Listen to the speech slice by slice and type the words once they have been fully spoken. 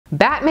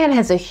Batman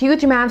has a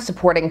huge amount of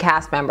supporting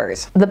cast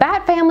members. The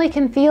Bat family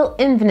can feel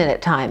infinite at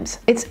times.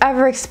 It's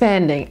ever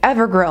expanding,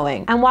 ever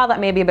growing. And while that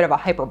may be a bit of a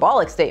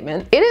hyperbolic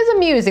statement, it is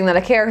amusing that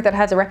a character that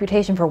has a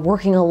reputation for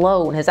working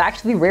alone has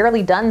actually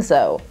rarely done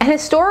so. And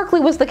historically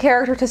was the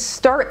character to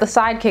start the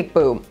sidekick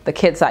boom. The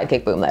kid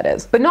sidekick boom, that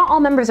is. But not all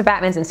members of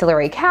Batman's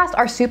ancillary cast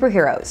are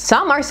superheroes.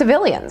 Some are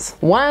civilians.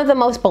 One of the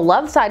most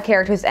beloved side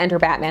characters to enter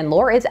Batman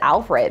lore is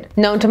Alfred,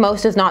 known to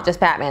most as not just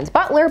Batman's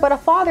butler, but a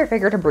father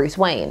figure to Bruce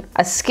Wayne,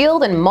 a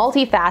skilled and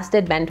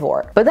multifaceted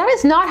mentor. But that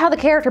is not how the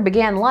character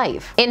began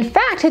life. In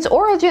fact, his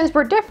origins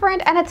were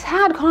different and a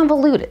tad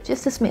convoluted,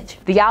 just a smidge.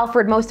 The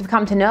Alfred most have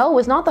come to know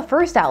was not the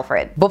first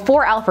Alfred.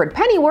 Before Alfred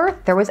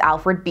Pennyworth, there was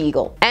Alfred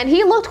Beagle, and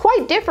he looked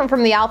quite different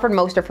from the Alfred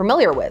most are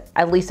familiar with,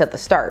 at least at the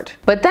start.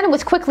 But then it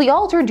was quickly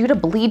altered due to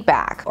bleed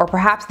back, or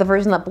perhaps the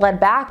version that bled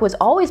back was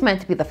always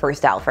meant to be the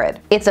first Alfred.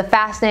 It's a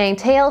fascinating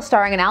tale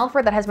starring an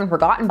Alfred that has been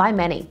forgotten by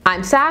many.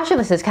 I'm Sasha,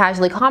 this is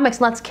Casually Comics,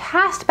 and let's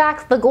cast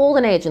back to the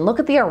golden age and look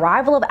at the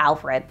arrival of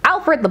Alfred.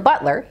 Alfred the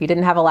Butler, he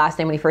didn't have a last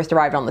name when he first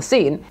arrived on the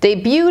scene,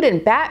 debuted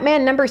in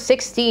Batman number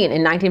 16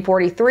 in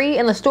 1943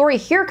 in the story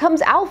Here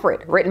Comes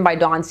Alfred, written by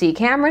Don C.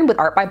 Cameron with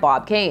art by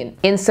Bob Kane.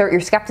 Insert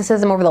your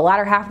skepticism over the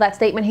latter half of that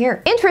statement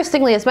here.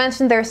 Interestingly, as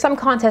mentioned, there's some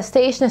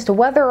contestation as to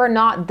whether or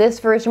not this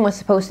version was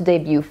supposed to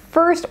debut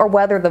first or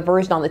whether the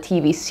version on the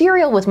TV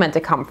serial was meant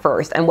to come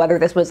first and whether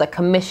this was a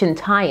commissioned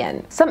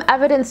tie-in. Some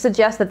evidence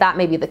suggests that that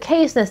may be the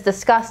case and is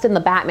discussed in the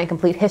Batman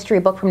Complete History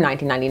book from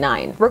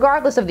 1999.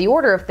 Regardless of the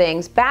order of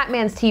things,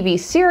 Batman's TV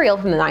serial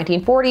from the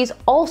 1940s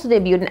also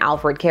debuted an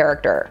Alfred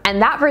character.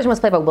 And that version was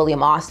played by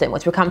William Austin,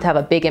 which would come to have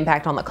a big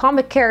impact on the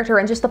comic character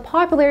and just the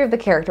popularity of the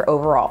character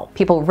overall.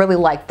 People really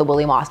liked the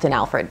William Austin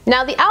Alfred.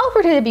 Now, the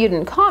Alfred who debuted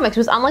in comics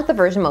was unlike the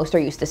version most are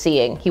used to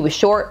seeing. He was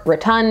short,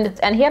 rotund,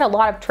 and he had a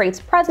lot of traits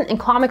present in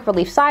comic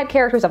relief side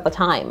characters of the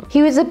time.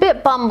 He was a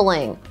bit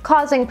bumbling,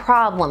 causing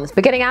problems,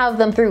 but getting out of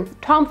them through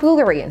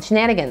tomfoolery and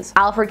shenanigans.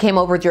 Alfred came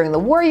over during the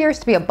war years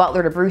to be a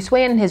butler to Bruce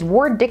Wayne and his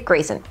ward Dick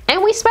Grayson,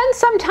 and we spent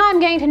some time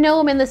getting to know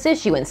him in this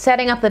issue and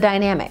setting up the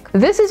dynamic.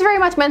 This is very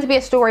much meant to be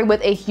a story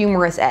with a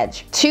humorous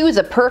edge. 2 is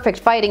a perfect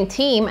fighting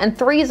team and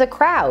 3 is a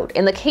crowd,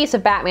 in the case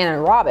of Batman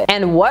and Robin.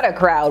 And what a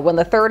crowd when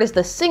the third is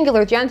the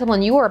singular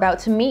gentleman you are about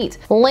to meet,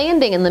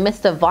 landing in the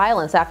midst of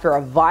violence after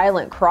a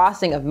violent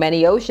crossing of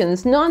many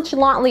oceans,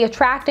 nonchalantly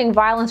attracting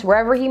violence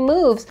wherever he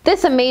moves.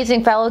 This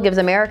amazing fellow gives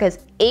America's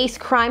ace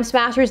crime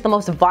smashers the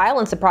most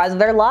violent surprise of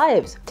their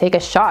lives. Take a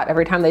shot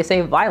every time they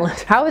say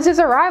violent. How was his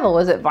arrival?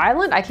 Was it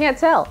violent? I can't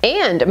tell.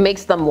 And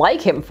makes them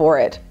like him for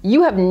it.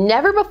 You have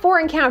never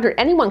before encountered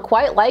anyone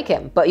quite like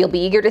him, but you'll be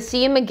eager to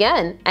see him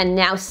again. And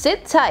now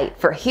sit tight,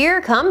 for here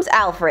comes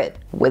Alfred.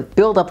 With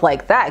build-up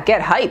like that,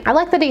 get hype. I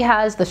like that he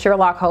has the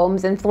Sherlock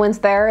Holmes influence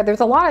there. There's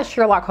a lot of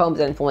Sherlock Holmes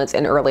influence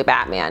in early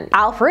Batman.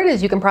 Alfred,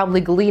 as you can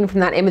probably glean from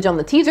that image on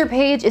the teaser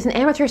page, is an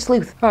amateur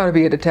sleuth. How to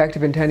be a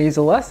detective in 10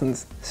 easy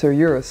lessons. So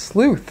you're a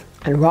sleuth.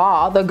 And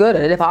rather good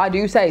at it if I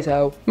do say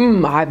so.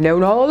 I've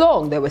known all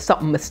along there was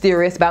something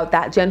mysterious about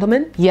that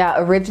gentleman. Yeah,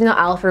 original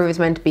Alfred was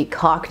meant to be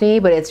Cockney,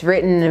 but it's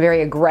written in a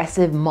very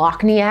aggressive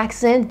Mockney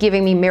accent,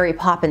 giving me Mary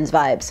Poppins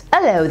vibes.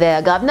 Hello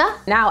there, governor.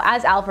 Now,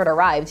 as Alfred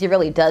arrives, he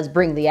really does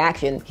bring the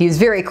action. He's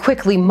very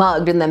quickly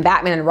mugged, and then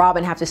Batman and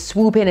Robin have to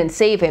swoop in and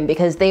save him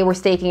because they were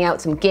staking out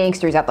some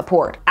gangsters at the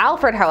port.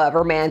 Alfred,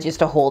 however, manages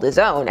to hold his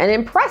own and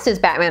impresses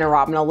Batman and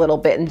Robin a little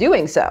bit in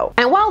doing so.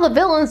 And while the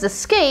villains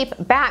escape,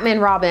 Batman,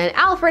 Robin, and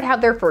Alfred have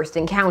their first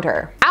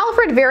encounter.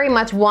 Alfred very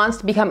much wants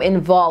to become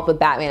involved with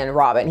Batman and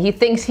Robin. He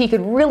thinks he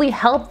could really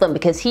help them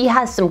because he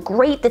has some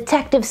great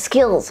detective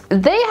skills.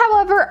 They,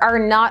 however, are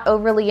not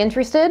overly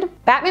interested.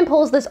 Batman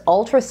pulls this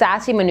ultra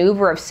sassy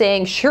maneuver of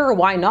saying, sure,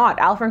 why not?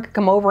 Alfred could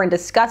come over and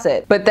discuss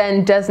it, but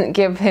then doesn't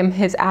give him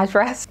his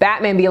address.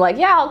 Batman be like,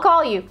 yeah, I'll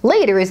call you.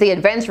 Later, as the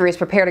adventurers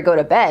prepare to go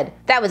to bed.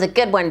 That was a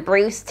good one,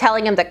 Bruce,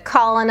 telling him to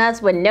call on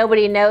us when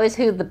nobody knows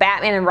who the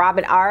Batman and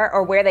Robin are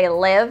or where they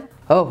live.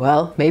 Oh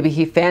well, maybe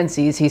he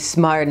fancies he's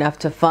smart enough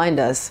to find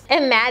us.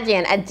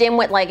 Imagine a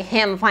dimwit like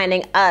him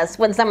finding us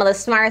when some of the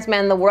smartest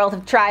men in the world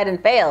have tried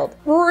and failed.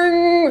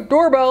 Ring!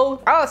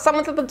 Doorbell! Oh,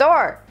 someone's at the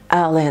door.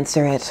 I'll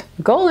answer it.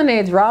 Golden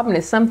Age Robin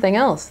is something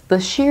else. The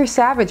sheer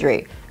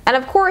savagery. And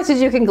of course,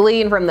 as you can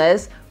glean from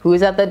this,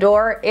 who's at the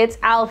door? It's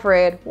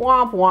Alfred.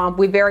 Womp womp.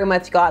 We very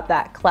much got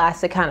that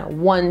classic kind of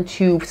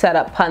 1-2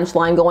 setup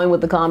punchline going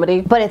with the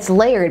comedy. But it's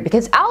layered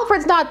because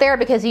Alfred's not there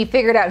because he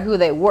figured out who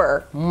they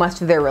were, much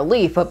to their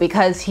relief, but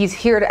because he's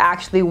here to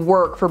actually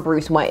work for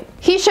Bruce Wayne.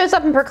 He shows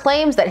up and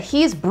proclaims that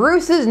he's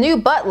Bruce's new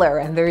butler,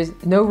 and there's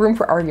no room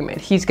for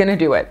argument. He's gonna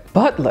do it.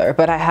 Butler?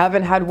 But I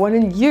haven't had one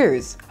in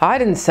years. I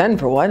didn't send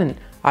for one, and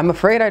I'm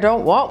afraid I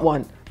don't want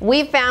one.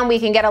 We've found we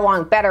can get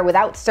along better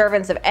without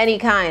servants of any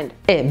kind.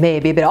 It may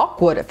be a bit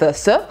awkward at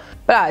first, sir,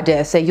 but I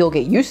dare say you'll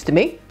get used to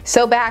me.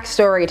 So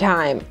backstory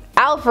time.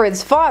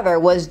 Alfred's father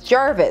was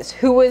Jarvis,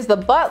 who was the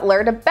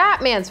butler to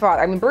Batman's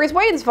father, Bruce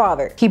Wayne's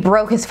father. He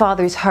broke his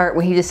father's heart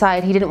when he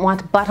decided he didn't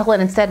want to buttle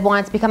and instead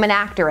wanted to become an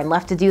actor and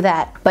left to do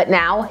that. But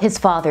now his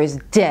father's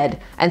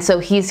dead, and so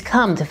he's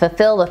come to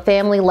fulfill the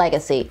family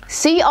legacy.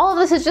 See, all of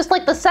this is just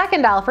like the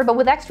second Alfred, but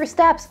with extra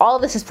steps. All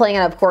of this is playing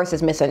out, of course,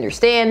 as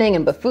misunderstanding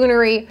and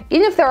buffoonery,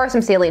 even if there are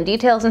some salient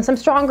details and some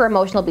stronger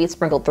emotional beats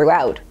sprinkled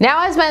throughout.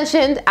 Now, as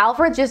mentioned,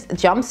 Alfred just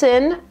jumps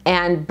in,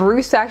 and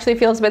Bruce actually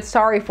feels a bit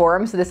sorry for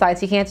him, so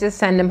decides he can't just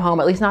send him home,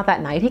 at least not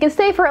that night. He can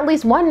stay for at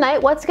least one night.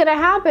 What's gonna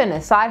happen,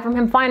 aside from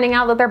him finding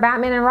out that they're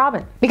Batman and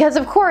Robin? Because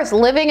of course,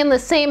 living in the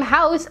same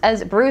house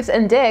as Bruce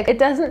and Dick, it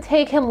doesn't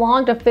take him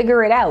long to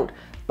figure it out.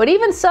 But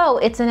even so,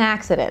 it's an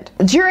accident.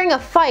 During a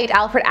fight,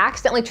 Alfred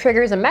accidentally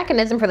triggers a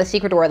mechanism for the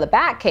secret door of the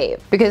Batcave.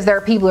 Because there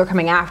are people who are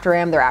coming after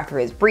him, they're after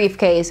his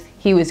briefcase.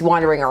 He was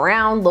wandering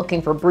around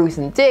looking for Bruce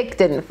and Dick,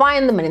 didn't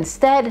find them, and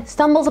instead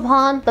stumbles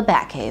upon the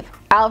Batcave.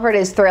 Alfred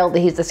is thrilled that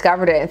he's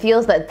discovered it and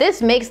feels that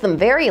this makes them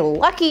very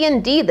lucky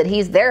indeed that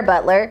he's their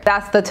butler.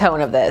 That's the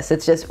tone of this.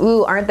 It's just,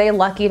 ooh, aren't they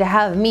lucky to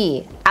have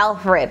me,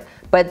 Alfred?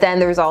 But then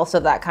there's also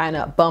that kind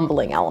of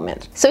bumbling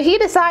element. So he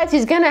decides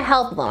he's gonna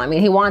help them.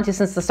 He wanted to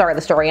since the start of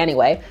the story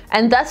anyway,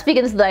 and thus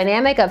begins the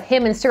dynamic of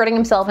him inserting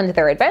himself into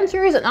their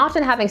adventures and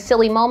often having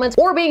silly moments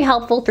or being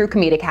helpful through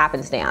comedic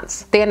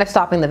happenstance. They end up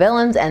stopping the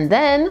villains, and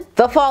then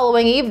the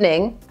following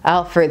evening,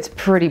 Alfred's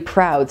pretty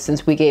proud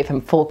since we gave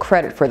him full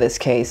credit for this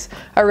case.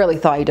 I really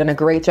thought he'd done a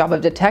great job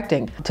of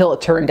detecting, until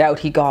it turned out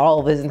he got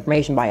all of his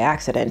information by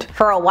accident.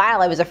 For a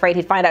while I was afraid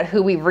he'd find out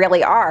who we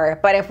really are,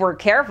 but if we're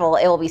careful,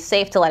 it will be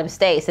safe to let him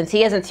stay since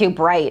he isn't too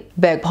bright.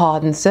 Beg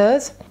pardon,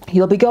 sirs.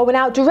 You'll be going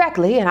out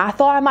directly, and I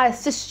thought I might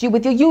assist you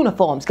with your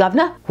uniforms,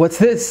 Governor. What's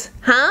this?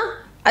 Huh?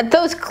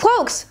 Those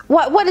cloaks!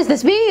 What does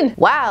this mean?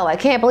 Wow, I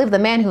can't believe the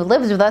man who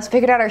lives with us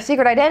figured out our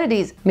secret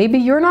identities. Maybe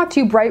you're not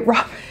too bright,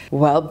 Robin.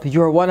 Well,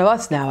 you're one of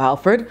us now,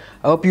 Alfred.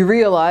 I hope you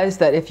realize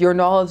that if your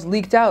knowledge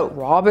leaked out,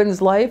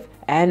 Robin's life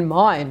and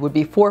mine would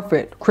be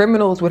forfeit.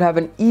 Criminals would have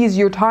an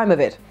easier time of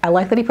it. I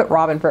like that he put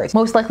Robin first.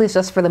 Most likely it's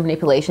just for the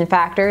manipulation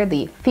factor,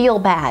 the feel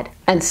bad.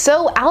 And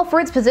so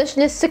Alfred's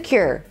position is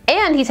secure.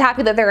 And he's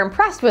happy that they're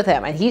impressed with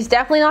him, and he's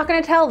definitely not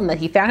going to tell them that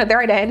he found out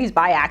their identities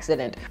by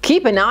accident.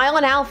 Keep an eye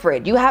on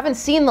Alfred. You haven't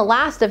seen the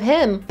last of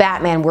him.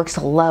 Batman works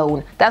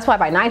alone. That's why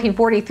by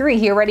 1943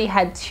 he already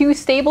had 2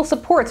 stable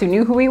supports who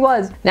knew who he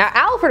was. Now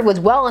Alfred was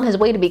well on his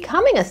way to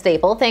becoming a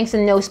staple thanks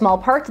in no small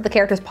part to the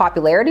character's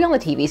popularity on the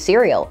TV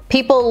serial.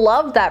 People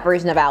loved that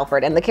version of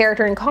Alfred, and the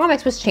character in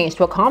comics was changed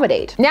to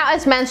accommodate. Now,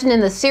 as mentioned in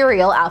the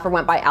serial, Alfred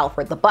went by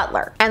Alfred the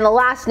Butler, and the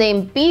last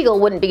name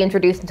Beagle wouldn't be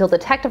introduced until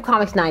Detective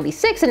Comics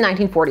 96 in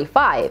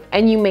 1945,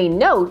 and you may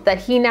note that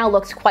he now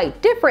looks quite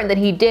different than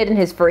he did in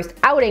his first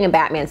outing in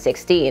Batman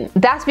 16.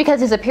 That's because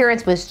his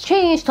appearance was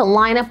changed to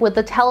line up with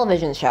the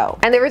television show,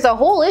 and there is a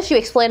whole issue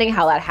explaining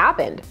how that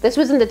happened. This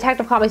was in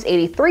Detective Comics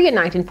 83 in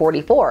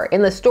 1944,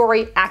 in the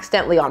story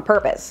Accidentally on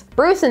Purpose.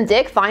 Bruce and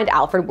Dick find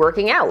Alfred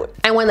working out,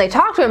 and when they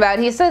talk to him about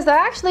it, he says that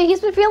actually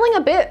he's been feeling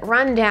a bit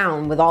run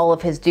down with all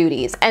of his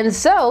duties, and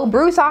so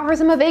Bruce offers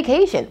him a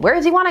vacation. Where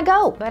does he want to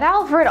go? But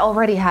Alfred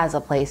already has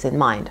a place in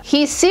mind.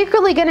 He's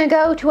secretly gonna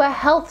go to a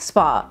health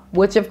spa,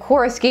 which of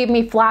course gave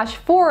me flash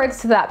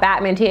forwards to that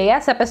Batman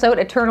TAS episode,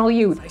 Eternal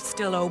Youth. I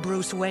still owe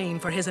Bruce Wayne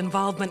for his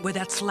involvement with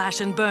that slash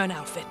and burn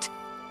outfit.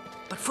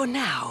 But for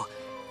now,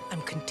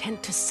 I'm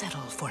content to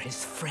settle for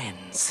his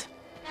friends.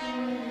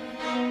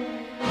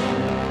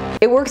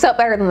 It works out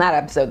better than that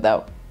episode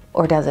though.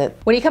 Or does it?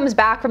 When he comes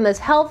back from this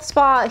health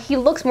spa, he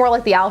looks more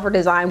like the Alfred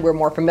design we're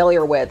more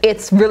familiar with.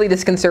 It's really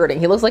disconcerting.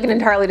 He looks like an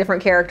entirely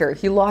different character.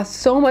 He lost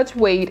so much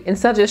weight in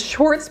such a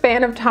short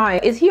span of time.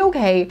 Is he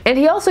okay? And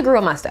he also grew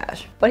a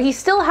mustache. But he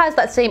still has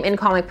that same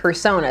in-comic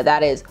persona,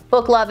 that is,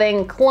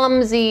 book-loving,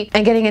 clumsy,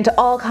 and getting into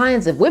all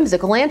kinds of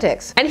whimsical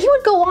antics. And he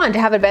would go on to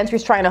have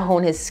adventures trying to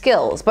hone his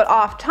skills, but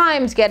oft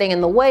times getting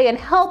in the way and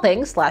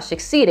helping /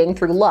 succeeding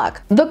through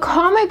luck. The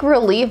comic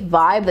relief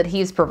vibe that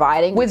he's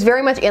providing was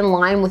very much in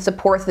line with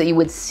supports that you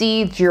would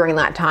see during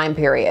that time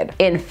period.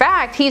 In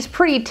fact, he's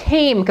pretty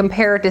tame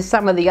compared to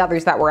some of the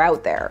others that were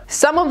out there.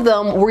 Some of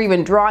them were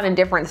even drawn in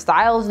different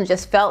styles and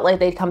just felt like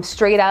they'd come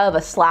straight out of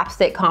a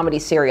slapstick comedy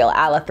serial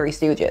a la Three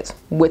Stooges,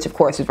 which of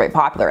course was very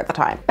popular at the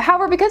time.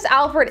 However, because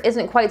Alfred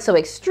isn't quite so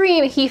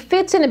extreme, he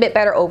fits in a bit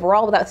better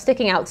overall without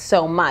sticking out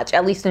so much,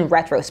 at least in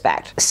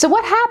retrospect. So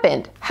what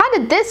happened? How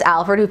did this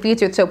Alfred, who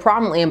featured so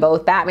prominently in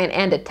both Batman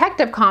and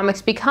Detective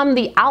Comics, become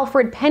the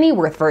Alfred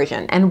Pennyworth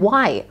version, and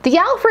why? The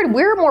Alfred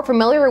we're more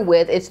familiar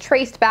with is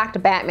traced back to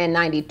Batman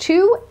 92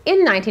 in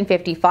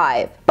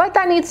 1955, but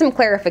that needs some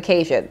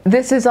clarification.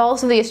 This is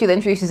also the issue that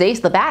introduces Ace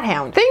the Bat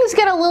Hound. Things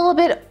get a little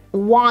bit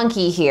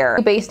wonky here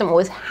based on what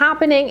was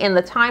happening in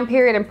the time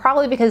period, and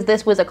probably because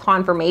this was a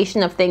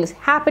confirmation of things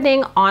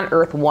happening on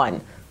Earth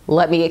 1.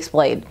 Let me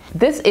explain.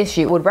 This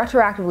issue would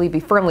retroactively be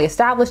firmly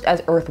established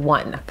as Earth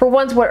 1. For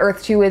once what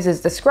Earth 2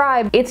 is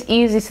described, it's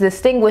easy to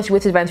distinguish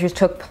which adventures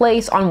took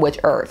place on which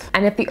Earth.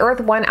 And if the Earth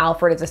 1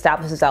 Alfred is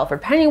established as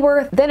Alfred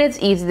Pennyworth, then it's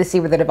easy to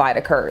see where the divide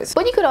occurs.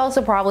 But you could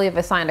also probably have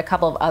assigned a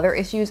couple of other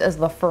issues as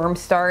the firm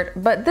start,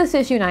 but this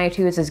issue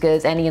 92 is as good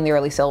as any in the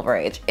early Silver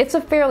Age. It's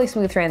a fairly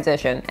smooth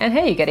transition, and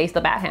hey, you get Ace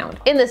the Bat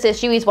Hound. In this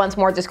issue, he's once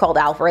more just called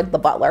Alfred, the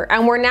butler,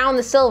 and we're now in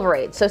the Silver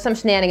Age, so some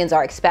shenanigans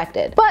are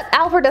expected. But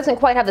Alfred doesn't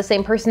quite have the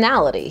same personality.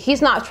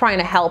 He's not trying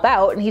to help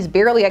out, and he's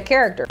barely a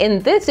character.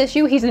 In this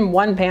issue, he's in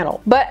one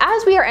panel. But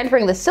as we are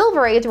entering the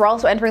Silver Age, we're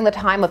also entering the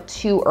time of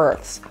two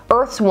Earths.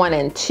 Earths 1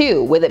 and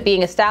 2, with it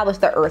being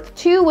established that Earth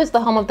 2 was the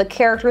home of the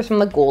characters from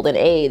the Golden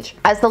Age,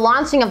 as the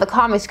launching of the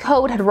Comics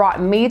Code had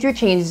wrought major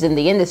changes in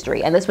the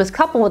industry, and this was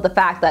coupled with the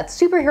fact that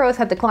superheroes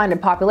had declined in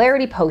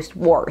popularity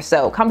post-war,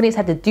 so companies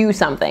had to do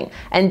something,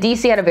 and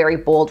DC had a very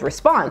bold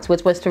response,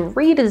 which was to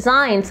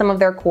redesign some of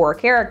their core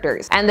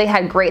characters, and they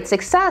had great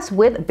success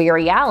with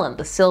Barry Allen,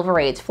 the Silver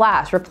Age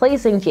Flash,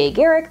 replacing Jay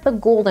Garrick, the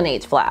Golden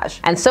Age Flash,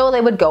 and so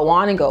they would go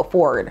on and go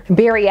forward.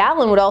 Barry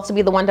Allen would also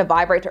be the one to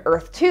vibrate to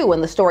Earth 2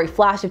 in the story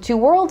Flash of Two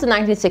Worlds in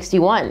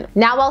 1961.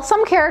 Now, while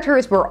some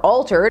characters were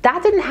altered,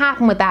 that didn't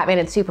happen with Batman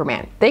and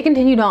Superman. They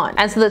continued on,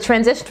 and so the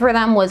transition for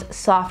them was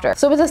softer.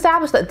 So it was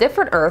established that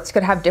different Earths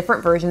could have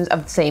different versions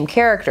of the same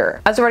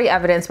character, as already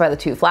evidenced by the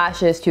two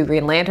Flashes, two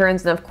Green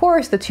Lanterns, and of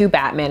course the two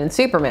Batman and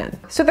Superman.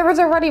 So there was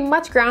already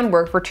much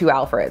groundwork for two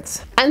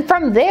Alfreds. And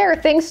from there,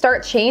 things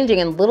start changing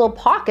in little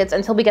pockets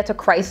until we get to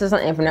Crisis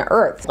on Infinite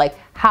Earths, like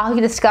how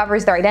he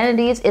discovers their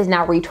identities is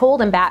now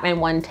retold in Batman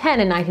 110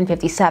 in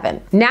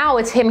 1957. Now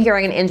it's him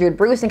hearing an injured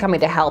Bruce and coming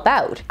to help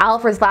out.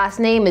 Alfred's last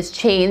name is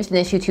changed in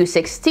issue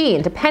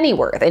 216 to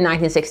Pennyworth in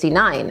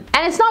 1969.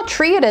 And it's not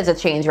treated as a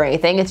change or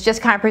anything, it's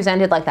just kind of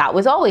presented like that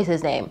was always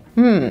his name.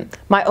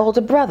 My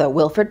older brother,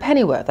 Wilfred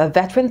Pennyworth, a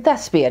veteran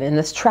thespian in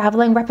this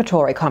traveling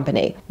repertory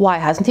company. Why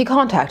hasn't he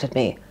contacted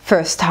me?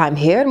 First time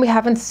here and we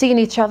haven't seen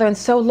each other in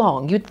so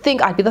long, you'd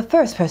think I'd be the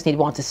first person he'd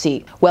want to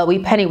see. Well, we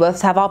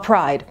Pennyworths have our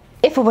pride.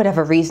 If for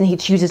whatever reason he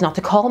chooses not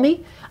to call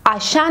me, I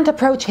shan't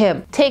approach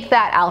him. Take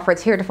that,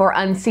 Alfred's heretofore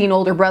unseen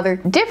older brother.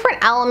 Different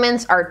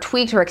elements are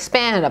tweaked or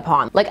expanded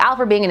upon. Like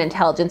Alfred being an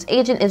intelligence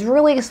agent is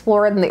really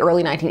explored in the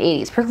early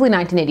 1980s, particularly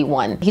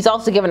 1981. He's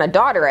also given a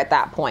daughter at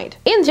that point.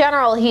 In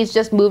general, he's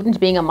just moved into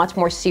being a much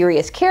more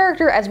serious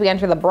character as we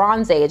enter the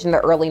Bronze Age in the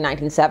early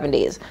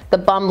 1970s. The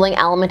bumbling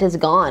element is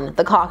gone.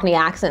 The Cockney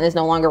accent is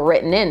no longer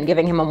written in,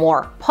 giving him a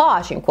more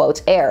posh, in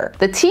quotes, air.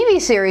 The TV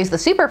series The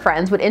Super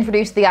Friends would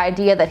introduce the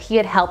idea that he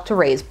had helped to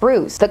raise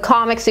Bruce. The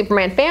comic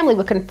Superman family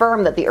would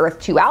confirm that the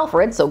Earth 2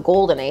 Alfred, so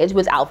Golden Age,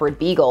 was Alfred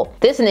Beagle.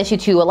 This in issue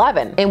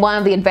 211, in one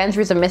of the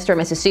Adventures of Mr. and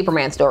Mrs.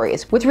 Superman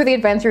stories, which were the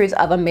adventures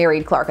of a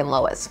married Clark and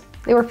Lois.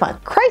 They were fun.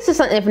 Crisis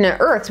on Infinite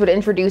Earths would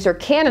introduce or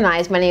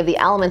canonize many of the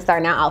elements that are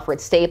now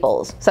Alfred's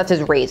staples, such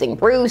as raising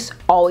Bruce,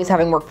 always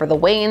having worked for the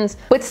Waynes,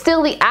 but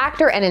still the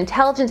actor and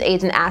intelligence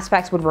agent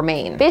aspects would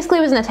remain. Basically,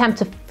 it was an attempt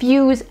to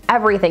fuse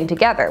everything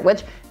together,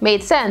 which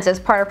made sense as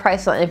part of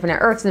Crisis on Infinite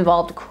Earths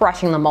involved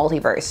crushing the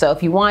multiverse, so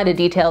if you wanted a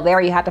detail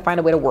there, you had to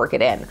find a way to work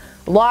it in.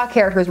 A lot of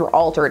characters were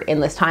altered in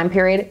this time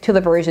period to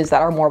the versions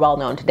that are more well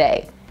known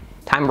today.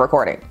 Time of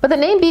recording. But the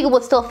name Beagle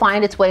would still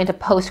find its way into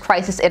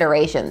post-Crisis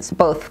iterations,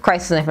 both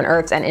Crisis on Infinite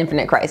Earths and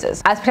Infinite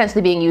Crisis, as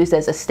potentially being used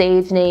as a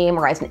stage name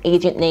or as an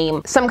agent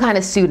name, some kind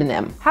of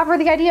pseudonym. However,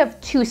 the idea of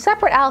two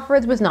separate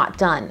Alfreds was not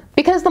done,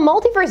 because the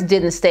multiverse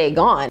didn't stay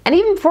gone, and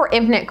even before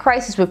Infinite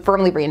Crisis would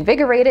firmly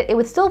reinvigorate it, it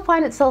would still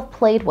find itself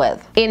played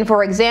with. In,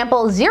 for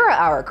example, 0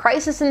 Hour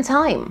Crisis in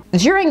Time.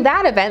 During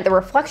that event, there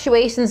were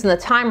fluctuations in the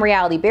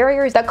time-reality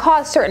barriers that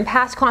caused certain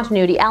past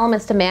continuity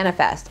elements to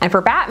manifest, and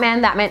for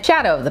Batman, that meant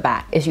Shadow of the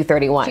Bat, issue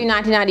 31. In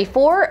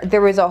 1994,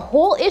 there was a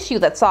whole issue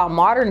that saw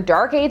modern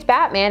Dark Age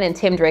Batman and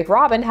Tim Drake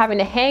Robin having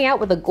to hang out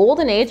with a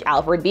Golden Age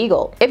Alfred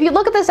Beagle. If you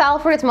look at this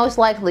Alfred, it's most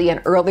likely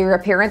an earlier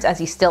appearance, as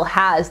he still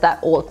has that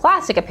old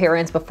classic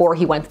appearance before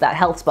he went to that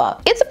health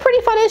spa. It's a pretty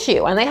fun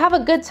issue, and they have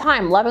a good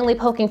time lovingly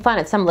poking fun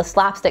at some of the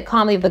slapstick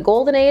comedy of the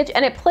Golden Age,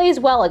 and it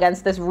plays well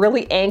against this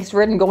really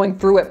angst-ridden going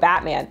through it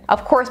Batman.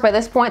 Of course, by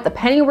this point, the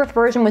Pennyworth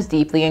version was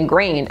deeply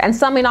ingrained, and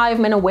some may not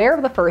have been aware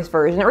of the first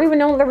version or even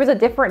know there was a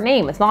different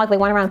name. It's not like they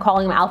went around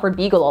calling him Alfred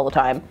Beagle all the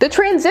time. The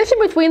transition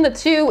between the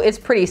two is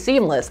pretty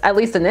seamless, at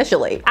least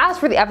initially. As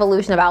for the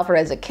evolution of Alfred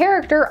as a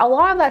character, a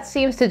lot of that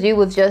seems to do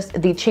with just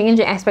the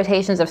changing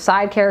expectations of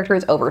side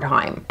characters over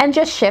time, and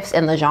just shifts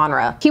in the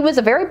genre. He was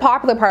a very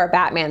popular part of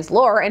Batman's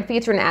lore and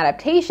featured in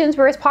adaptations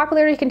where his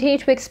popularity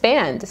continued to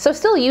expand, so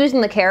still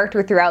using the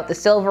character throughout the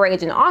Silver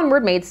Age and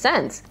onward made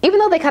sense. Even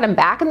though they cut him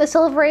back in the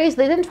Silver Age,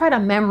 they didn't try to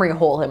memory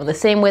hole him in the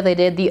same way they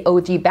did the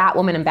OG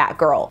Batwoman and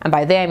Batgirl, and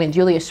by they I mean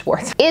Julia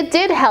Schwartz. It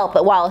did help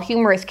that while a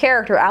humorous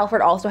character,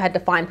 Alfred also had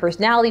defined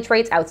personality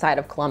traits outside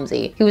of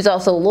clumsy. He was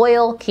also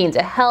loyal, keen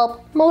to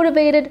help,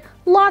 motivated,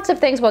 Lots of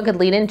things one could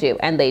lean into,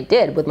 and they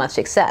did with much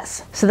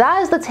success. So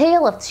that is the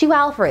tale of two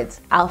Alfreds,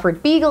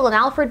 Alfred Beagle and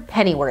Alfred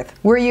Pennyworth.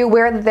 Were you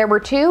aware that there were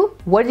two?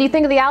 What did you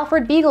think of the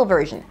Alfred Beagle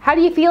version? How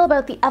do you feel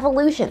about the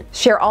evolution?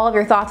 Share all of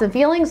your thoughts and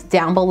feelings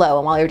down below,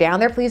 and while you're down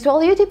there, please do all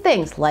the YouTube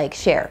things like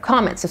share,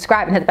 comment,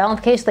 subscribe, and hit the bell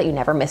notification so that you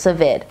never miss a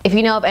vid. If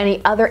you know of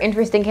any other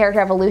interesting character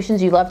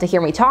evolutions you'd love to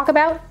hear me talk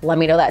about, let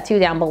me know that too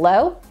down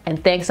below.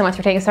 And thanks so much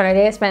for taking some time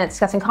today to spend it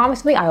discussing comics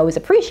with me. I always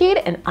appreciate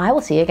it, and I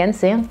will see you again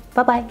soon.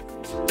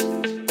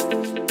 Bye-bye.